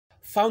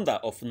Founder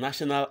of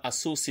National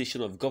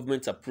Association of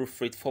Government-Approved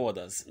Freight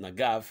Forwarders,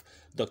 NAGAF,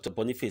 Dr.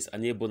 Boniface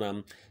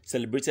Aniebonam,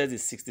 celebrated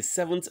his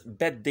 67th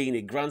birthday in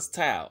a grand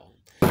style.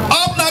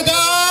 Up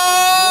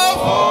NAGAF!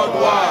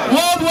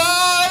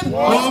 Worldwide!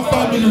 One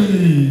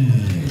family!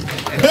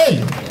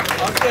 Hey!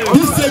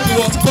 This thing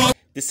was called.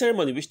 The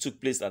ceremony, which took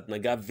place at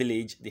NAGAF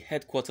Village, the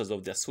headquarters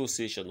of the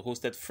association,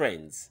 hosted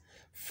friends,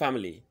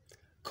 family,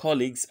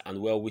 colleagues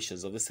and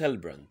well-wishers of the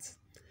celebrant.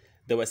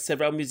 There were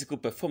several musical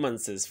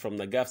performances from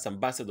NAGAF's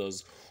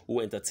ambassadors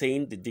who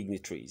entertained the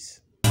dignitaries.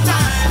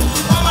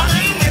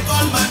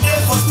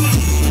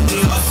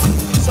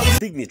 Some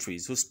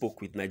dignitaries who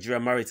spoke with Nigeria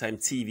Maritime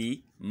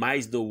TV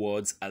missed no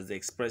words as they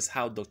expressed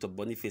how Dr.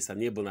 Boniface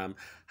Aniebonam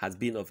has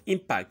been of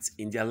impact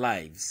in their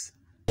lives.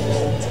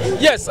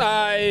 Yes,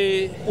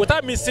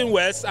 without missing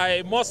words,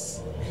 I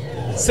must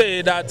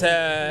say that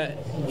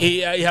he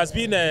has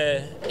been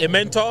a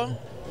mentor,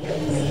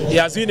 he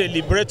has been a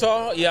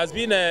liberator, he has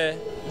been a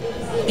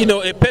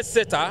pace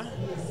setter.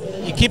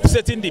 He keeps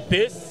setting the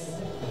pace.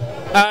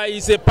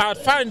 He's a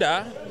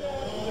pathfinder.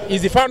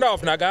 He's the founder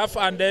of NAGAF,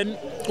 and then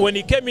when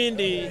he came in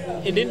the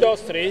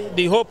industry,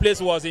 the whole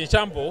place was in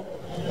shambles.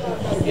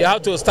 He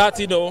had to start,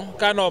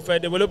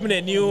 developing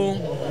a new,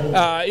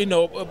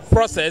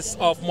 process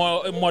of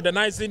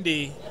modernizing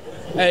the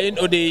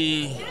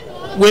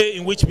way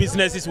in which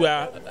businesses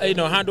were,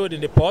 handled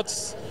in the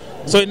ports.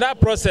 So in that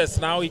process,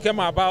 now he came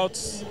up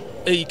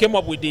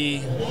with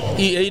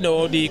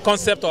the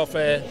concept of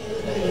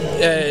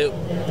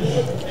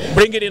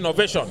bringing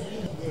innovation.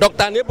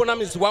 Dr.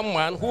 Aniebonam is one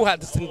man who has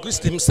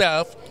distinguished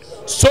himself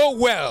so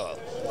well,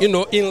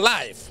 in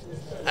life.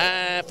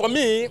 For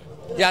me,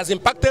 he has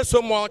impacted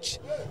so much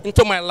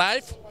into my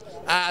life.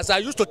 As I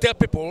used to tell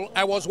people,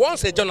 I was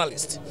once a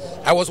journalist.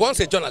 I was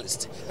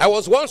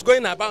once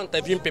going about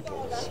interviewing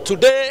people.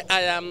 Today,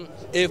 I am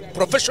a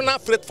professional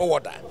freight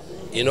forwarder.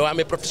 I'm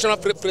a professional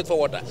freight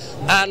forwarder.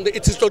 And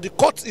it is the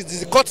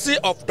courtesy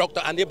of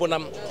Dr.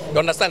 Aniebonam. You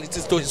understand? It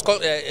is to his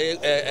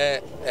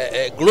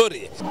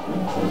glory.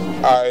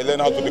 I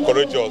learned how to be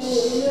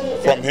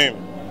courageous from him.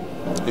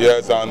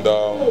 Yes, and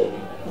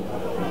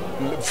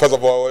first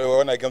of all,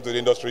 when I came to the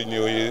industry,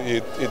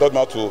 he taught me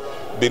how to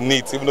be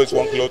neat. Even though it's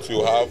one clothes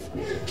you have,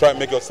 try and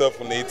make yourself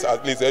neat.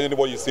 At least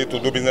anybody you see to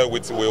do business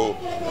with will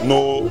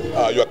know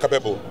you are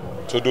capable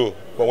to do.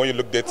 But when you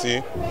look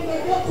dirty,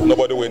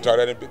 nobody will try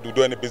to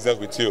do any business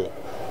with you.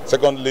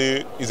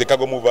 Secondly, he's a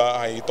cargo mover,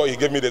 and he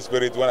gave me the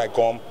spirit when I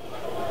come.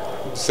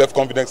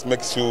 Self-confidence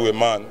makes you a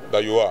man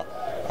that you are.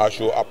 I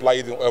should apply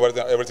it in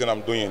everything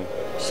I'm doing.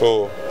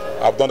 So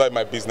I've done that in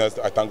my business.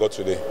 I thank God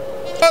today.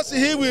 Because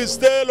he will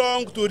stay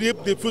long to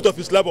reap the fruit of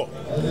his labor.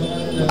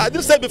 I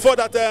did say before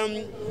that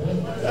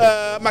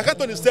my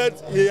Anthony said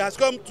he has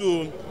come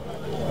to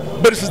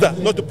bury sister,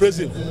 not to praise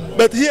him.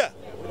 But here,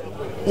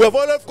 we have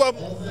always come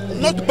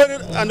not to bury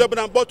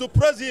Aniebonam, but to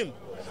praise him.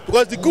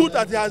 Because the good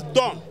that he has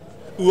done,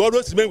 we will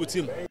always remain with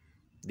him.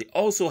 They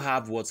also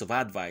have words of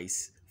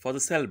advice for the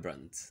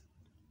celebrant.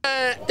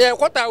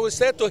 What I will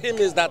say to him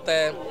is that,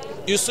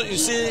 you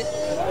see,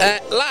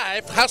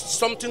 life has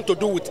something to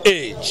do with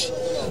age.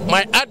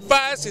 My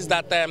advice is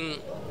that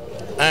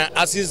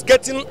as he's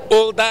getting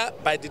older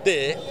by the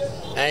day,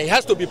 he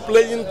has to be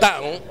playing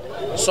down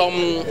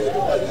some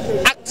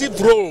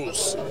active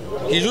roles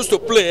he used to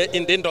play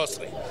in the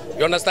industry.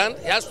 You understand?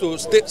 He has to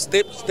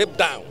step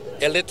down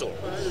a little.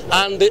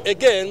 And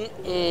again,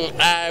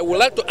 I would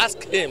like to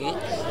ask him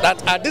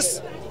that at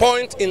this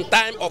point in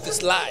time of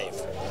his life,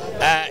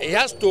 he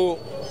has to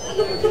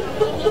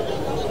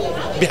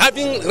be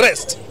having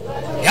rest.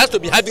 He has to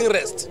be having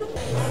rest.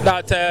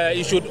 That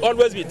he should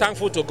always be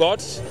thankful to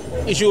God.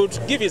 He should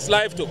give his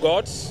life to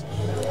God.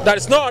 There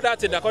is no other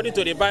thing, according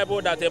to the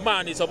Bible, that a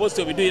man is supposed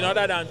to be doing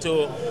other than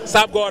to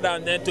serve God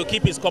and then to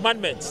keep his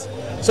commandments.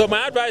 So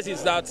my advice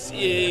is that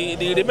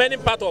the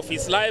remaining part of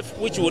his life,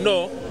 which we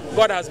know,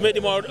 God has made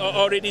him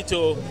already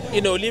to,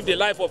 live the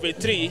life of a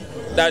tree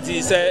that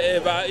is,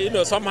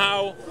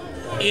 somehow,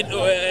 a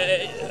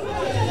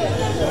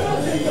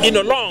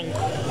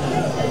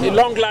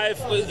long life,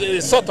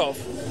 sort of,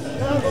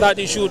 that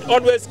he should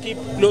always keep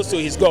close to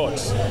his God.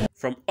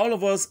 From all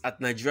of us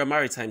at Nigeria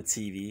Maritime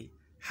TV,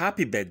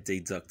 happy birthday,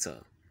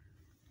 Doctor.